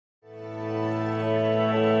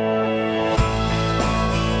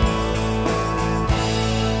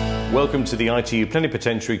Welcome to the ITU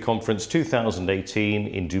Plenipotentiary Conference 2018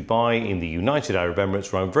 in Dubai in the United Arab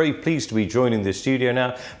Emirates, where I'm very pleased to be joined in this studio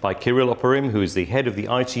now by Kirill Oparin, who is the head of the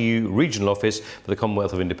ITU Regional Office for the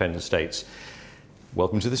Commonwealth of Independent States.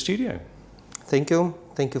 Welcome to the studio. Thank you.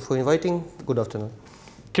 Thank you for inviting. Good afternoon.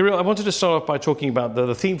 Kirill, I wanted to start off by talking about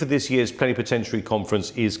the theme for this year's Plenipotentiary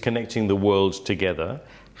Conference is connecting the world together.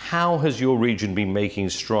 How has your region been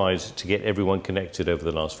making strides to get everyone connected over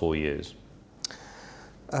the last 4 years?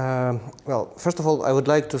 Well, first of all, I would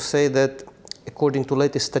like to say that according to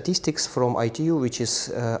latest statistics from ITU, which is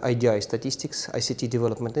IDI statistics, ICT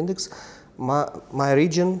Development Index, my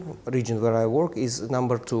region where I work is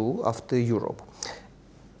number 2 after Europe.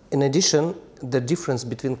 In addition, the difference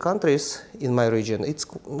between countries in my region, it's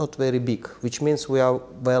not very big, which means we are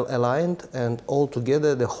well aligned, and all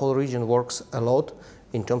together the whole region works a lot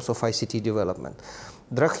in terms of ICT development.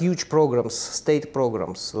 There are huge programs, state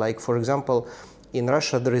programs, like for example, in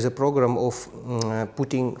Russia, there is a program of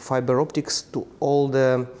putting fiber optics to all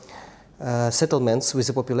the settlements with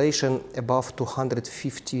a population above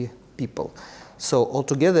 250 people. So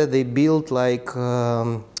altogether, they built like,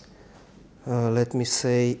 let me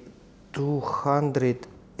say,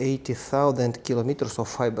 280,000 kilometers of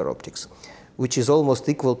fiber optics, which is almost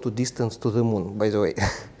equal to distance to the moon, by the way.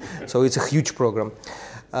 So it's a huge program.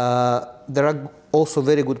 There are also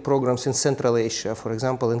very good programs in Central Asia. For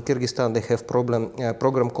example, in Kyrgyzstan, they have a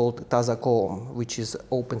program called Tazakom, which is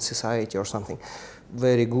Open Society or something.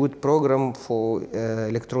 Very good program for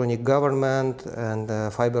electronic government and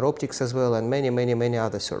fiber optics as well, and many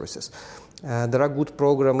other services. There are good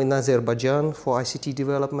programs in Azerbaijan for ICT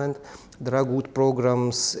development. There are good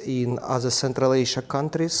programs in other Central Asia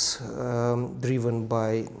countries, driven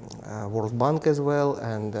by World Bank as well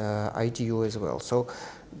and ITU as well. So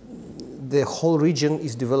the whole region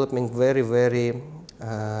is developing very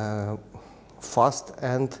fast,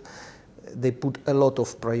 and they put a lot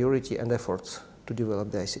of priority and efforts to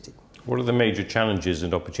develop the ICT. What are the major challenges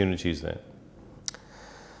and opportunities there?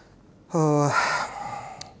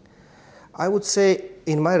 I would say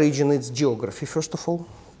in my region it's geography, first of all,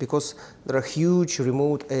 because there are huge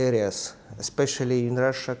remote areas, especially in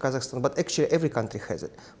Russia, Kazakhstan, but actually every country has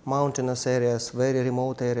it. Mountainous areas, very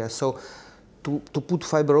remote areas. So to put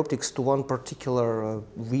fiber optics to one particular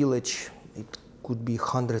village, it could be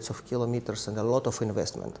hundreds of kilometers and a lot of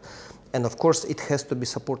investment. And of course, it has to be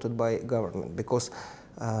supported by government, because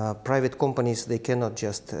private companies, they cannot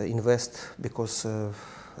just invest because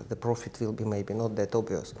the profit will be maybe not that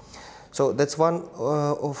obvious. So that's one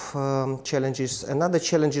of challenges. Another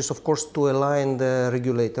challenge is, of course, to align the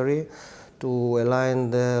regulatory, to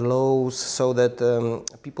align the laws so that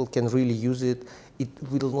people can really use it. It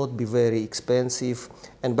will not be very expensive.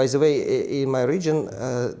 And by the way, in my region,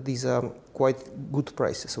 these are quite good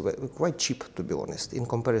prices, quite cheap, to be honest, in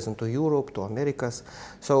comparison to Europe, to Americas.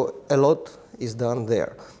 So a lot is done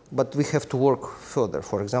there. But we have to work further.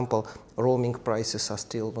 For example, roaming prices are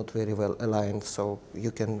still not very well aligned, so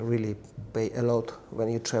you can really pay a lot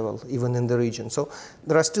when you travel, even in the region. So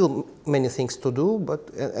there are still many things to do,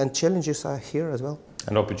 and challenges are here as well.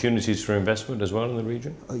 And opportunities for investment as well in the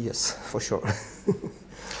region? Yes, for sure.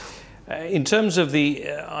 In terms of the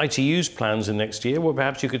ITU's plans in next year, well,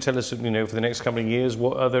 perhaps you could tell us, for the next couple of years,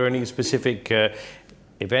 are there any specific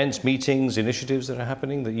events, meetings, initiatives that are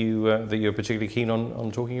happening that you're particularly keen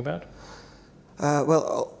on talking about?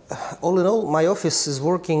 Well, all in all, my office is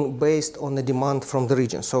working based on the demand from the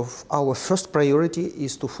region. So our first priority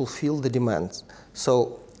is to fulfill the demand.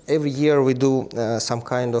 So every year we do some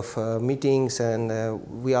kind of meetings, and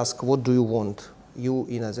we ask, what do you want? You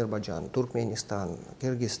in Azerbaijan, Turkmenistan,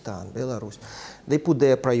 Kyrgyzstan, Belarus. They put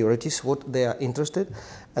their priorities, what they are interested,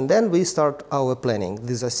 and then we start our planning.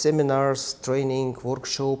 These are seminars, training,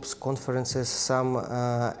 workshops, conferences, some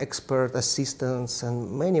expert assistance,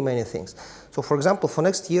 and many things. So for example, for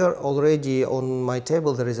next year, already on my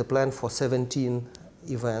table, there is a plan for 17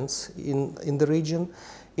 events in the region,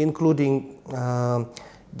 including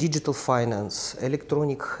digital finance,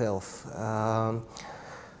 electronic health,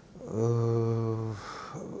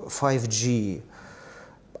 5G,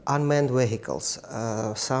 unmanned vehicles,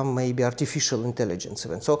 some maybe artificial intelligence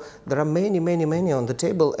events. So there are many on the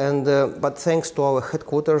table, and but thanks to our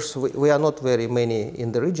headquarters, we are not very many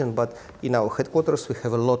in the region, but in our headquarters we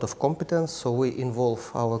have a lot of competence, so we involve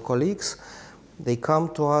our colleagues. They come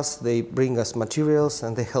to us, they bring us materials,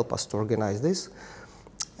 and they help us to organize this.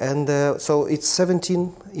 And so it's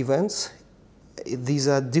 17 events. These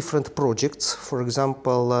are different projects. For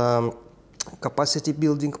example, capacity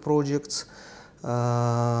building projects.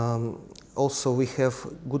 Also, we have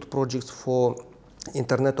good projects for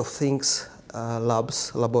Internet of Things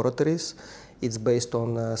labs, laboratories, It's based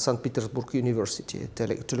on St. Petersburg University,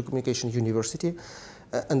 Telecommunication University.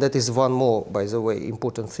 And that is one more, by the way,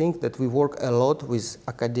 important thing, that we work a lot with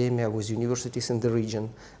academia, with universities in the region,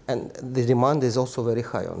 and the demand is also very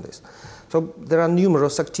high on this. So there are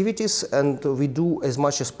numerous activities, and we do as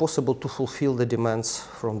much as possible to fulfill the demands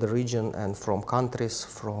from the region and from countries,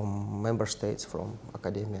 from member states, from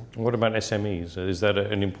academia. What about SMEs? Is that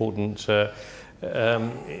an important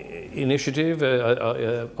initiative?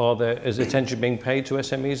 Is attention being paid to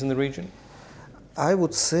SMEs in the region? I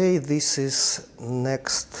would say this is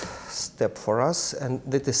next step for us, and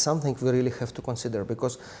that is something we really have to consider,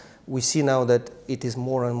 because we see now that it is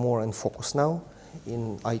more and more in focus now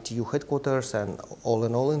in ITU headquarters and all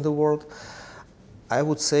in all in the world. I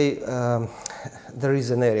would say there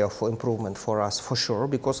is an area for improvement for us, for sure,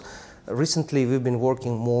 because recently we've been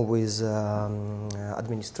working more with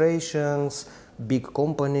administrations, big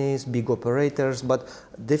companies, big operators, but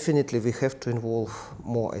definitely we have to involve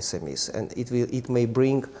more SMEs, and it may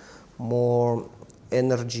bring more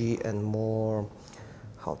energy and more,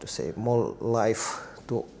 how to say, more life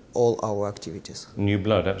to all our activities. New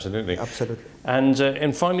blood, absolutely. Absolutely.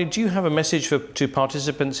 And finally, do you have a message to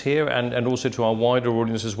participants here and also to our wider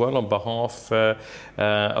audience as well on behalf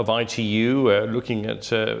of ITU, looking at,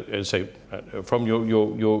 say, from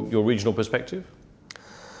your regional perspective?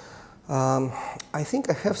 I think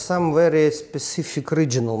I have some very specific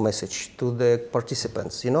regional message to the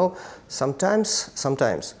participants. You know,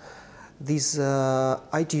 sometimes these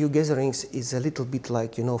ITU gatherings is a little bit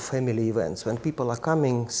like, you know, family events. When people are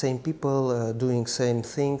coming, same people doing same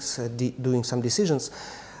things, doing some decisions.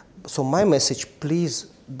 So my message, please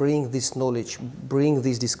bring this knowledge, bring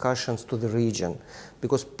these discussions to the region,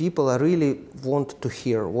 because people are really want to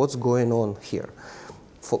hear what's going on here.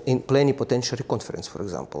 In Plenipotentiary conference, for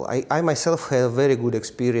example. I myself have very good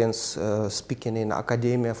experience speaking in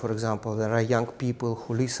academia, for example. There are young people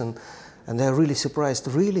who listen and they're really surprised.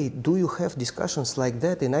 Really, do you have discussions like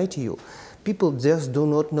that in ITU? People just do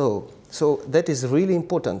not know. So that is really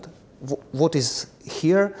important. What is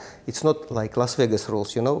here, it's not like Las Vegas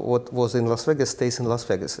rules, you know, what was in Las Vegas stays in Las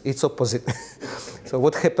Vegas. It's opposite. So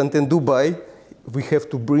what happened in Dubai, we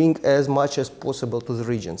have to bring as much as possible to the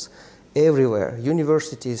regions. Everywhere,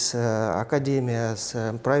 universities, academias,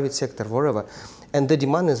 private sector, wherever. And the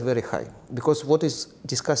demand is very high, because what is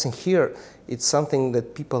discussing here, it's something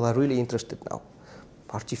that people are really interested now.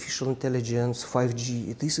 Artificial intelligence,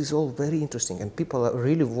 5G, this is all very interesting, and people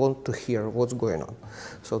really want to hear what's going on.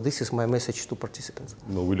 So this is my message to participants.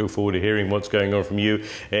 Well, we look forward to hearing what's going on from you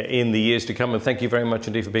in the years to come, and thank you very much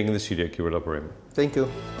indeed for being in the studio, Kirill Oparin. Thank you.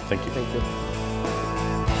 Thank you. Thank you.